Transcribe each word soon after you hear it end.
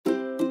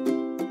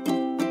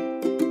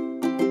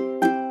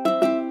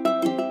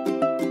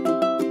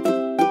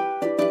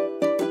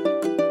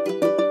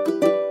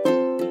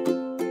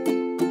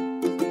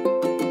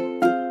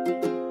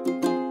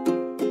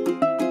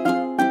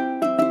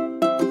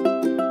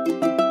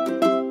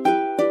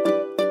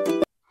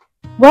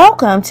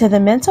Welcome to the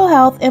Mental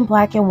Health in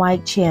Black and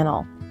White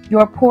channel,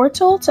 your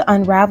portal to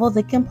unravel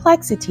the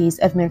complexities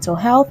of mental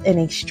health in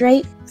a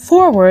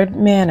straightforward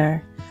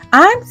manner.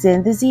 I'm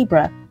Zen the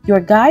Zebra, your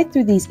guide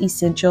through these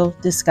essential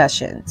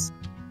discussions.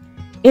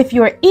 If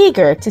you're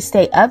eager to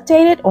stay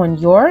updated on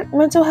your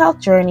mental health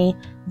journey,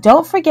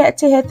 don't forget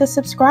to hit the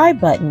subscribe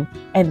button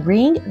and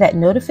ring that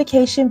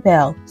notification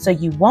bell so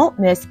you won't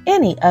miss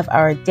any of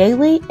our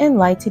daily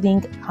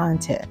enlightening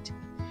content.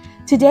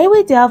 Today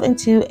we delve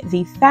into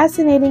the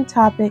fascinating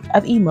topic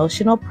of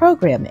emotional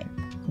programming.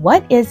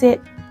 What is it,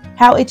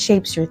 how it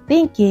shapes your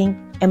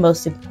thinking, and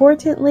most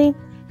importantly,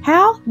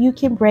 how you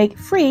can break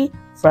free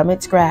from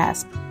its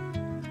grasp.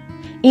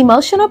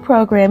 Emotional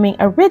programming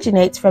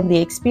originates from the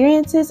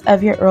experiences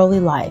of your early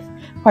life,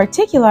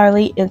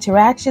 particularly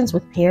interactions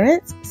with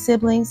parents,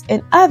 siblings,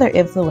 and other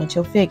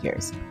influential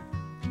figures.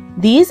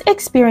 These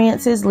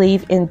experiences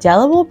leave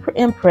indelible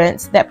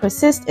imprints that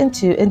persist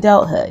into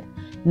adulthood.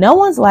 No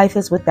one's life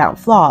is without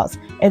flaws,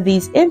 and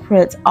these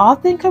imprints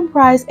often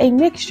comprise a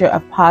mixture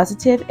of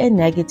positive and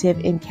negative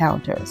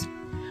encounters.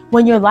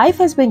 When your life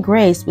has been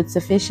graced with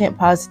sufficient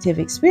positive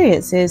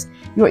experiences,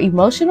 your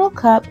emotional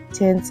cup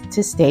tends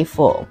to stay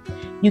full.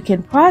 You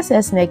can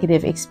process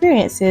negative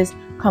experiences,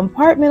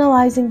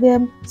 compartmentalizing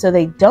them so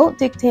they don't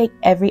dictate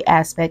every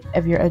aspect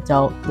of your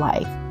adult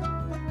life.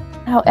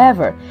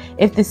 However,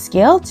 if the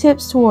scale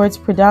tips towards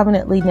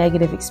predominantly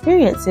negative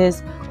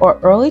experiences or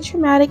early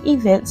traumatic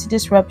events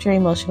disrupt your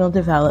emotional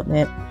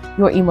development,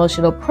 your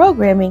emotional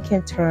programming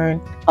can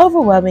turn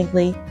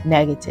overwhelmingly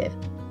negative,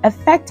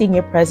 affecting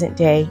your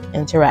present-day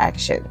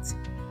interactions.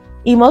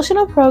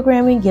 Emotional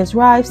programming gives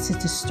rise to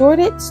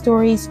distorted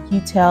stories you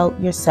tell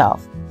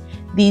yourself.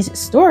 These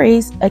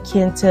stories,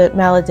 akin to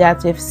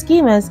maladaptive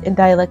schemas in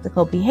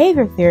dialectical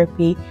behavior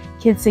therapy,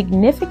 can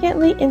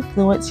significantly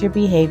influence your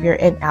behavior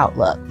and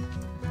outlook.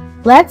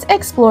 Let's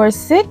explore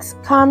 6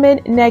 common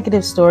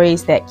negative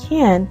stories that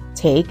can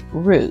take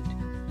root.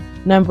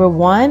 Number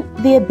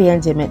 1, the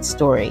abandonment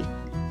story.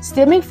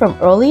 Stemming from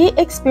early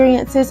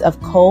experiences of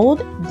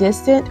cold,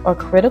 distant, or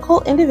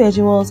critical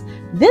individuals,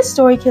 this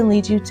story can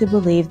lead you to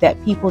believe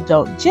that people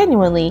don't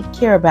genuinely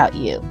care about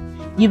you.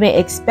 You may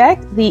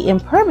expect the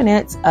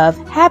impermanence of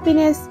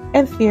happiness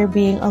and fear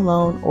being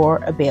alone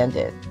or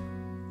abandoned.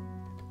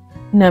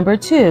 Number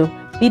 2,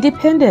 the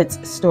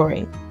dependence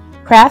story.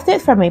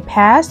 Crafted from a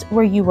past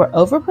where you were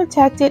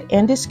overprotected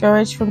and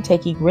discouraged from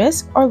taking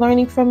risks or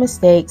learning from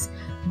mistakes,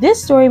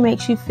 this story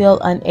makes you feel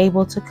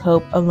unable to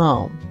cope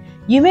alone.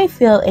 You may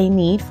feel a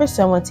need for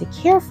someone to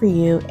care for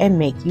you and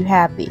make you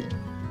happy.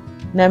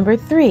 Number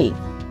 3,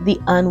 the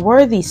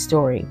unworthy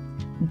story.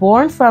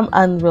 Born from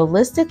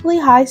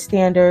unrealistically high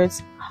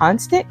standards,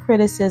 constant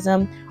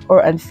criticism,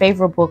 or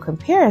unfavorable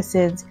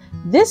comparisons,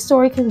 this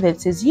story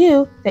convinces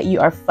you that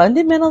you are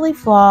fundamentally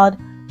flawed,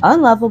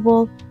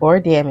 unlovable, or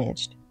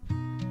damaged.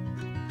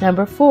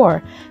 Number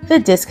 4, the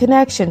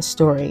disconnection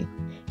story.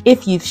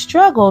 If you've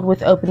struggled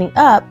with opening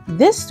up,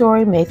 this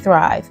story may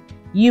thrive.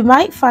 You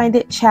might find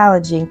it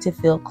challenging to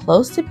feel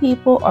close to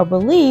people or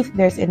believe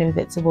there's an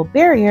invincible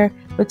barrier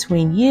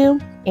between you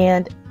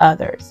and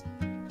others.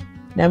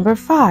 Number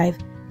 5,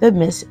 the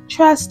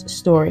mistrust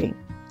story.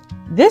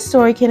 This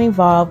story can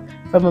evolve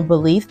from a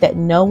belief that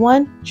no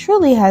one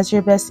truly has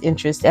your best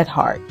interest at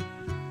heart.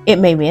 It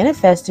may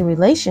manifest in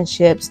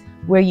relationships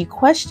where you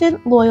question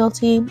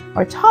loyalty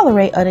or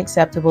tolerate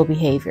unacceptable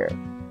behavior.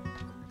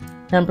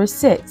 Number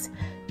 6,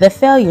 the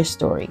failure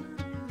story.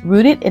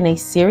 Rooted in a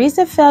series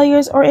of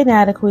failures or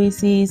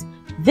inadequacies,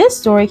 this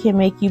story can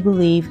make you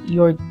believe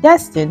you're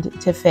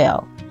destined to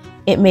fail.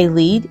 It may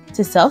lead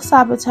to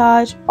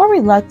self-sabotage or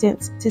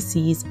reluctance to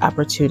seize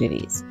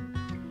opportunities.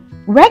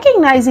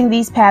 Recognizing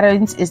these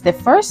patterns is the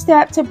first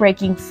step to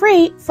breaking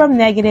free from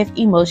negative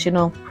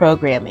emotional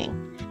programming.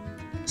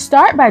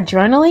 Start by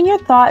journaling your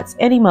thoughts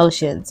and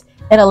emotions.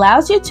 It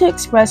allows you to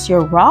express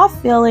your raw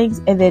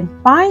feelings and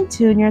then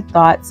fine-tune your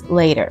thoughts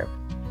later.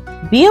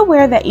 Be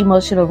aware that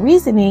emotional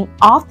reasoning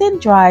often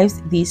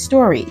drives these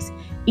stories.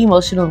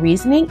 Emotional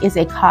reasoning is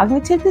a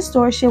cognitive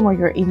distortion where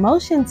your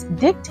emotions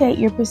dictate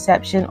your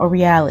perception or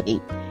reality,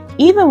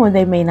 even when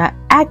they may not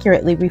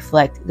accurately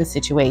reflect the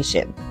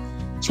situation.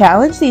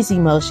 Challenge these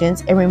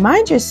emotions and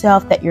remind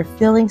yourself that your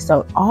feelings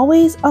don't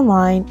always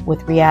align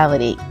with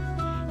reality.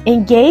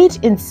 Engage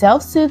in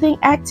self-soothing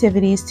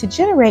activities to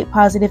generate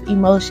positive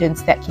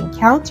emotions that can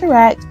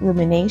counteract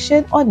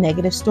rumination on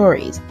negative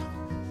stories.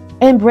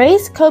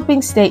 Embrace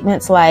coping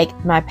statements like,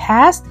 "My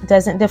past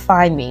doesn't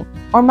define me,"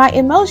 or "My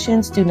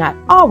emotions do not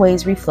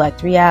always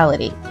reflect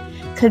reality."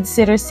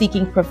 Consider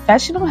seeking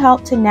professional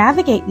help to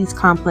navigate these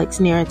complex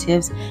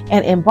narratives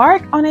and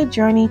embark on a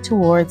journey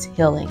towards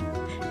healing.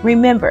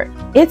 Remember,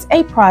 it's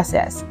a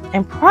process,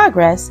 and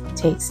progress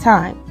takes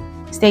time.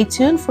 Stay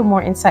tuned for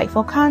more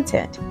insightful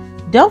content.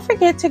 Don't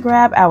forget to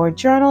grab our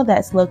journal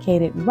that's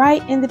located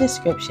right in the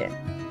description.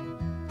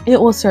 It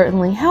will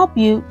certainly help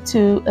you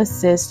to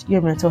assist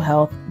your mental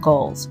health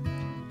goals.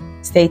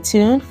 Stay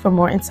tuned for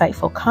more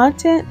insightful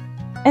content,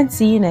 and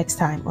see you next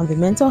time on the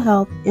Mental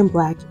Health in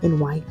Black and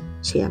White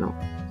channel.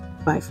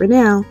 Bye for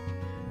now.